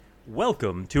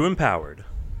Welcome to Empowered.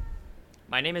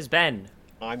 My name is Ben.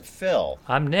 I'm Phil.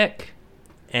 I'm Nick.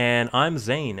 And I'm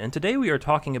Zane, and today we are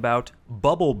talking about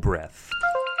bubble breath.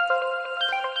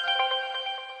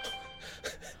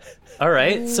 All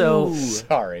right, so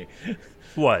Sorry.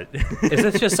 What? is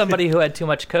this just somebody who had too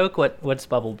much Coke? What's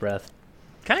bubble breath?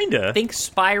 Kinda. Think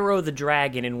Spyro the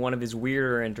Dragon in one of his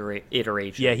weirder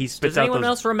iterations. Yeah, he spits Does out anyone those-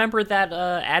 else remember that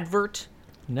advert?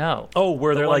 No. Oh,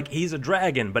 where they're one- like, he's a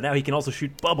dragon, but now he can also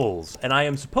shoot bubbles, and I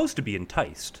am supposed to be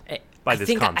enticed by this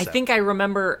I concept. think I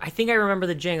remember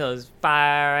the jingles.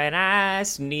 Fire and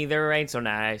ice, neither ain't so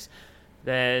nice.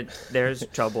 That there's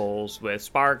troubles with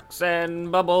sparks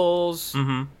and bubbles.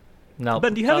 Mm-hmm. No.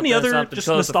 Ben, do you have any other just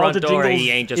nostalgia jingles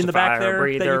He ain't just in the a back fire there that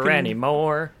breather you can-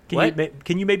 anymore. Can What?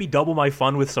 can you maybe double my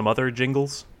fun with some other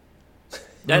jingles?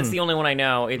 That's the only one I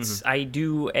know. It's I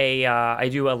do a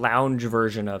lounge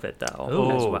verversion of it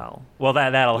though as well. Well,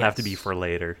 that'll have to Yes. be for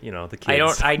later. You know, the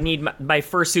kids. I need my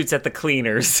fursuit's at the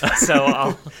cleaners,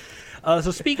 so I'll.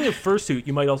 So speaking of fursuit,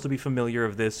 you might also be familiar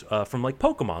of this from like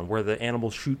Pokemon, where the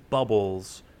animals shoot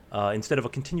bubbles instead of a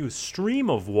continuous stream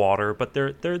of water, but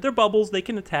they're bubbles. They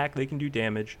can attack, they can do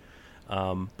damage.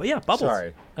 But yeah, bubbles.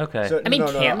 Sorry. Okay. So, I mean,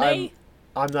 can they?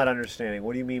 I'm not understanding.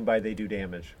 What do you mean by they do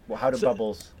damage? Well, how do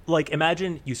bubbles? Like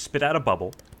imagine you spit out a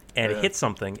bubble and it hits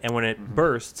something, and when it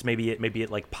bursts, maybe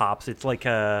it like pops. It's like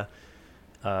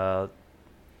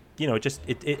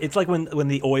it's like when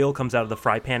the oil comes out of the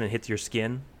fry pan and hits your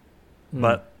skin.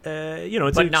 But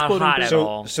it's But an not exploding hot bit- at So,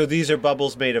 all. so these are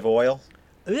bubbles made of oil?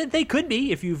 They could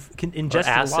be if you've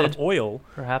ingested a lot acid, of oil.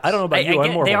 perhaps. I don't know about you. I'm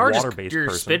get- more they of a are just water-based your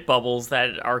person. spit bubbles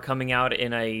that are coming out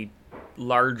in a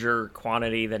larger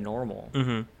quantity than normal.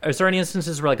 Is there any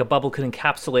instances where like a bubble could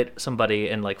encapsulate somebody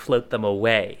and like float them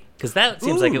away? Because that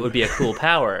seems like it would be a cool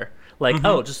power. Like,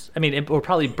 it will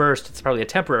probably burst. It's probably a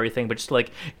temporary thing, but just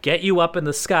like get you up in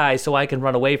the sky so I can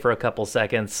run away for a couple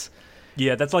seconds.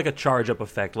 Yeah, that's like a charge-up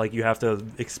effect. Like you have to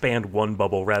expand one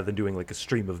bubble rather than doing like a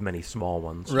stream of many small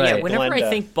ones. Right. Yeah, whenever I Glenda.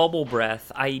 think bubble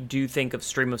breath, I do think of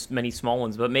stream of many small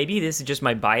ones, but maybe this is just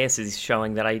my biases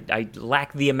showing that I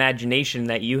lack the imagination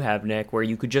that you have, Nick, where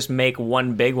you could just make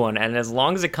one big one, and as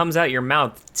long as it comes out your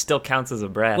mouth, it still counts as a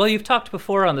breath. Well, you've talked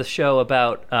before on the show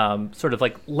about sort of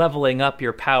like leveling up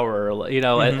your power. You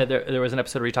know, there was an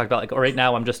episode where you talked about like, oh, right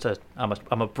now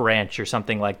I'm a branch or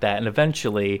something like that, and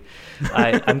eventually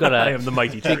I'm gonna I am the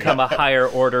mighty tree. become a higher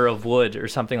order of wood or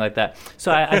something like that.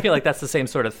 So I feel like that's the same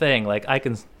sort of thing. Like I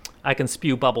can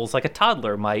spew bubbles like a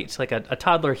toddler might. Like a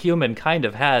toddler human kind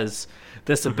of has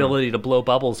this ability to blow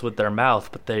bubbles with their mouth,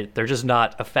 but they're just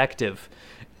not effective.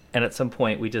 And at some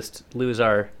point, we just lose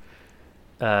our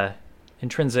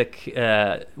intrinsic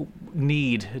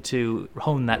need to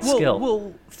hone that skill.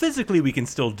 Well, physically we can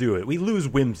still do it. We lose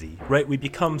whimsy, right? We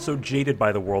become so jaded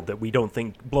by the world that we don't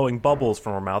think blowing bubbles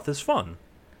from our mouth is fun.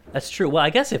 That's true. Well,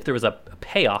 I guess if there was a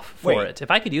payoff for Wait. it, if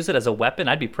I could use it as a weapon,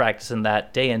 I'd be practicing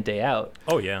that day in, day out.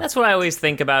 Oh yeah. That's what I always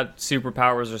think about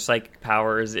superpowers or psychic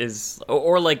powers is,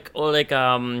 or like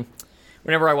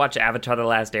whenever I watch Avatar: The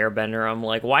Last Airbender, I'm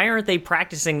like, why aren't they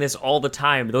practicing this all the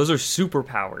time? Those are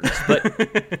superpowers. But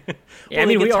Well,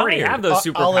 we they already get have those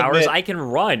I'll superpowers. admit- I can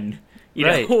run, you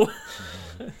Right. know.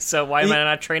 So why am I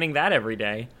not training that every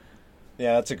day?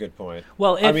 Yeah, that's a good point.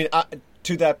 Well, I if- mean,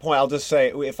 to that point, I'll just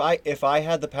say, if I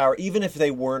had the power, even if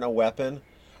they weren't a weapon,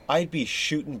 I'd be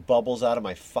shooting bubbles out of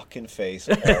my fucking face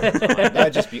all the time.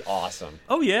 That'd just be awesome.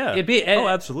 Oh yeah. It'd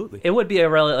absolutely. It would be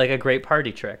a great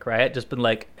party trick, right? Just been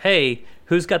like, hey,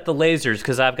 who's got the lasers?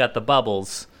 Because I've got the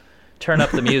bubbles. Turn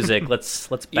up the music. Let's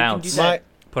You can do bounce. that.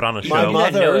 Put on a You My can show. do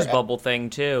that mother- nose bubble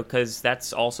thing too, because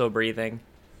that's also breathing.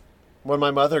 When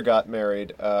my mother got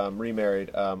married,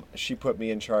 remarried, she put me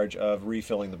in charge of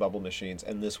refilling the bubble machines,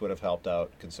 and this would have helped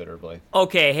out considerably.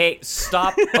 Okay, hey,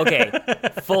 stop. Okay,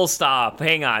 full stop.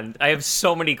 Hang on. I have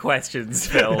so many questions,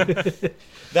 Phil.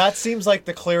 That seems like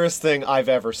the clearest thing I've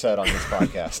ever said on this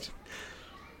podcast.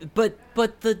 But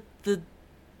the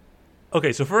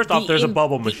Okay, so first off, there's a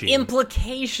bubble the machine.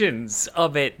 implications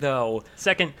of it, though.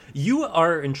 Second, you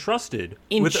are entrusted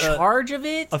In with charge of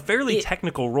it? a fairly It-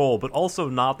 technical role, but also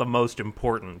not the most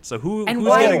important. So who's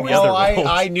why getting was- the other No, roles?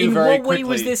 I knew In very what way quickly.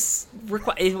 was this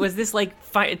was this like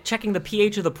checking the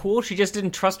pH of the pool? She just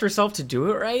didn't trust herself to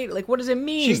do it right? Like, what does it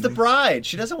mean? She's the bride.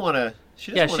 She doesn't want to.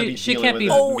 She doesn't Yeah, want to be she dealing can't with be-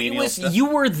 the Oh, it menial was stuff. you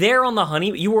were there on the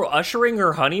honey. You were ushering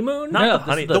her honeymoon. Not No, the this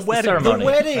honey, is the wedding. ceremony, The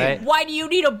wedding. right? Why do you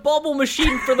need a bubble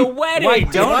machine for the wedding? Why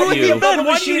don't Why would you? be a bubble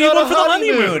Why do you machine need on one a for the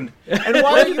honeymoon? And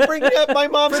why are you bringing up my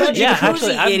mom's honeymoon? Yeah, jacuzzi,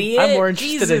 actually, I'm idiot. more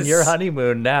interested in Jesus. your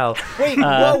honeymoon now. Wait,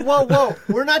 whoa.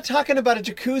 We're not talking about a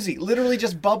jacuzzi. Literally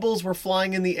just bubbles were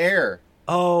flying in the air.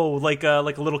 Oh, like a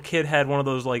little kid had one of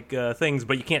those things,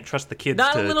 but you can't trust the kids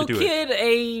Not to a little do kid,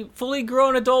 a fully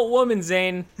grown adult woman,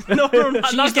 Zane. it. No, not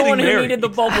She's the getting one who married. needed the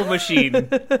bubble machine.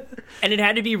 And it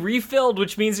had to be refilled,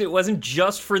 which means it wasn't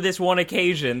just for this one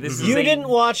occasion. This is You a- didn't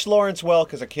watch Lawrence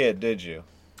Welk as a kid, did you?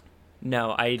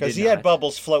 No, I did Because he not. had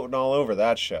bubbles floating all over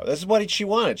that show. This is what she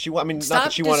wanted. Not Stop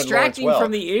that she wanted Lawrence distracting Welk.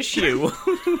 from the issue.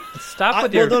 Stop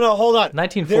with your no, hold on.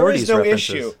 1940s There is no references.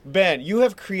 issue. Ben, you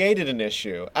have created an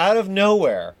issue out of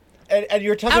nowhere. And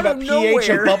you're talking Out about of pH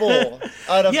nowhere. of bubble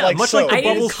out of Yeah, like much soap. like I the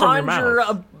didn't bubbles from your conjure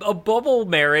mouth. a bubble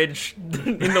marriage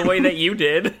in the way that you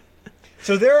did.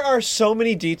 So there are so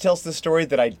many details to the story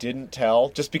that I didn't tell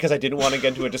just because I didn't want to get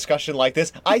into a discussion like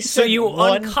this. I said So you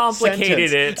one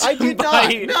uncomplicated sentence. it. I did by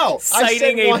not. No, I said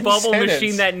citing a one bubble sentence.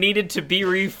 machine that needed to be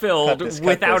refilled Cut this.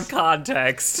 without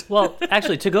context. Well,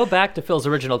 actually, to go back to Phil's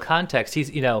original context, he's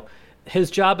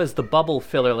his job as the bubble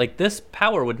filler. Like this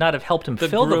power would not have helped him The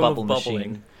fill the broom of bubble bubbling.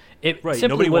 machine. It Right, simply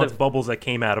nobody would wants have bubbles that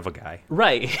came out of a guy.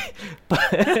 right.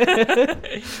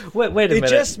 But wait a It minute.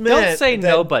 just Don't meant say that-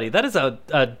 nobody. That is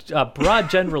a broad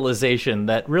generalization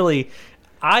that really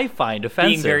I find offensive.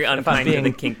 Being very if I'm unkind to being-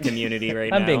 the kink community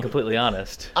right I'm now. being completely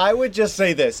honest. I would just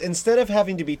say this: instead of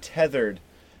having to be tethered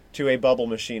to a bubble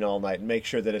machine all night and make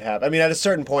sure that it happened. I mean, at a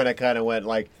certain point, I kind of went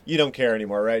like, "You don't care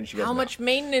anymore, right?" And she goes, How "No." much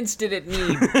maintenance did it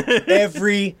need?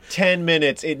 Every 10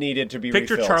 minutes, it needed to be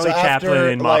Picture refilled. Charlie so after, Chaplin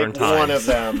in modern like, one times. of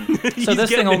them. So this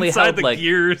thing only inside held the like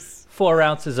gears. 4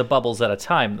 ounces of bubbles at a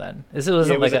time. Then this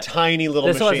wasn't It was like a tiny little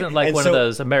This machine. wasn't like And one so- of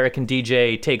those American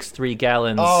DJ takes 3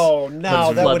 gallons. Oh no,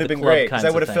 would that flood would have the been club great because kinds I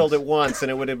of would have filled things. it once and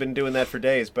it would have been doing that for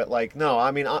days. But like, no, I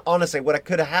mean, honestly, what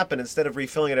could have happened instead of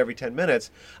refilling it every 10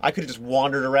 minutes, I could have just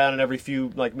wandered around and every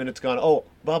few minutes gone, oh,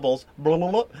 bubbles, blah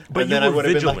blah blah, But and you then I were would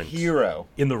have been the vigilant. hero.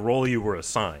 In the role you were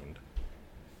assigned.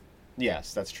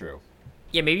 Yes, that's true.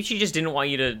 Yeah, maybe she just didn't want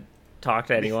you to talk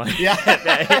to anyone Yeah.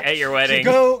 at your wedding.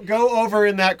 Go over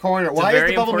in that corner. Why is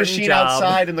very the bubble important machine job.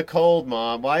 outside in the cold,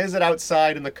 Mom? Why is it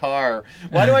outside in the car?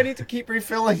 Why do I need to keep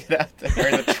refilling it out there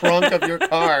in the trunk of your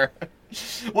car?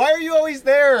 Why are you always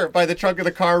there by the trunk of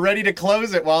the car, ready to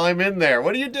close it while I'm in there?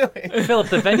 What are you doing? Philip,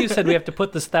 the venue said we have to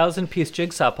put this 1,000-piece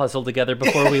jigsaw puzzle together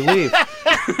before we leave.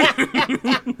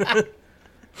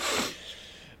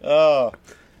 Oh.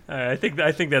 I think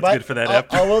that's But good for that I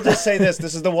ep. will just say this.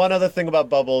 This is the one other thing about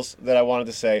bubbles that I wanted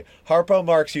to say. Harpo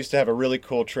Marx used to have a really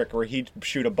cool trick where he'd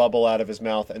shoot a bubble out of his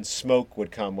mouth and smoke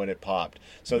would come when it popped.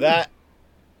 So that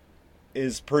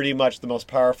is pretty much the most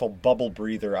powerful bubble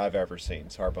breather I've ever seen,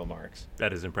 is Harpo Marx.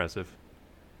 That is impressive.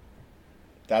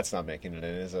 That's not making it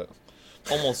in, is it?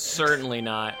 Almost certainly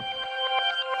not.